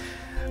 God.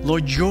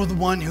 Lord, you're the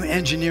one who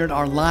engineered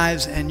our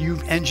lives, and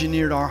you've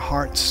engineered our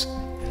hearts.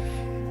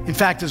 In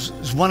fact,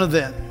 as one of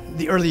the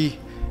early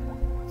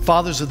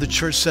fathers of the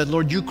church said,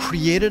 Lord, you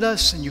created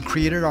us and you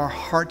created our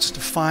hearts to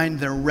find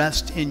their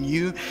rest in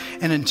you.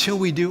 And until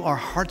we do, our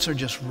hearts are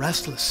just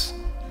restless.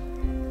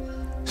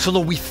 So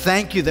Lord, we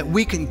thank you that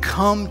we can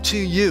come to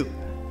you.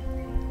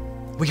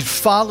 We can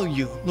follow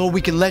you. Lord,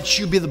 we can let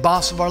you be the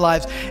boss of our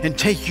lives and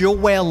take your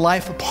way of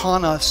life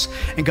upon us.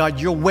 And God,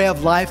 your way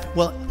of life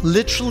will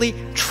literally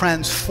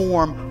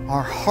transform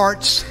our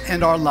hearts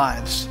and our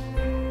lives.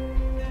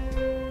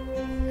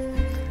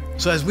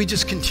 So as we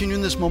just continue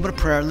in this moment of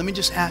prayer, let me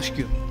just ask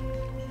you,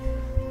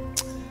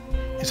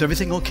 is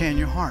everything okay in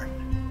your heart?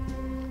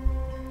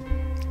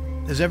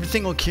 Is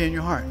everything okay in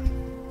your heart?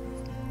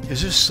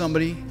 Is there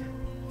somebody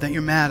that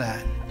you're mad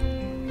at?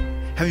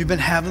 Have you been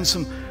having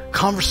some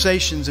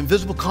conversations,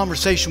 invisible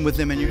conversation with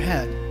them in your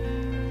head?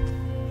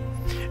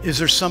 Is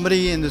there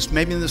somebody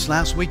maybe in this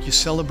last week you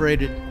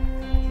celebrated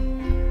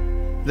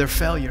their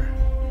failure?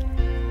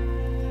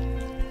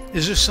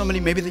 Is there somebody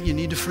maybe that you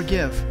need to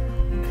forgive?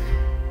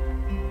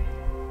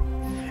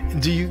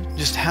 Do you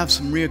just have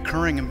some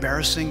reoccurring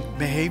embarrassing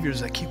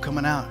behaviors that keep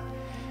coming out?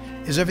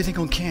 Is everything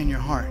okay in your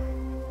heart?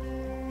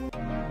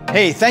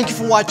 Hey, thank you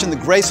for watching the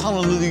Grace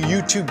Honolulu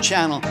YouTube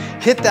channel.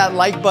 Hit that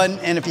like button,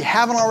 and if you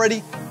haven't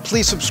already,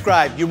 please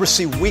subscribe. You'll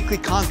receive weekly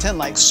content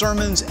like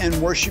sermons and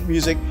worship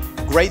music.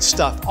 Great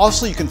stuff.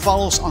 Also, you can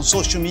follow us on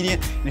social media,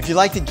 and if you'd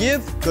like to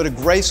give, go to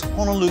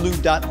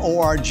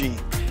gracehonolulu.org.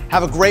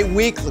 Have a great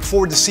week. Look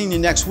forward to seeing you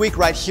next week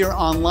right here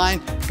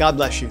online. God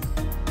bless you.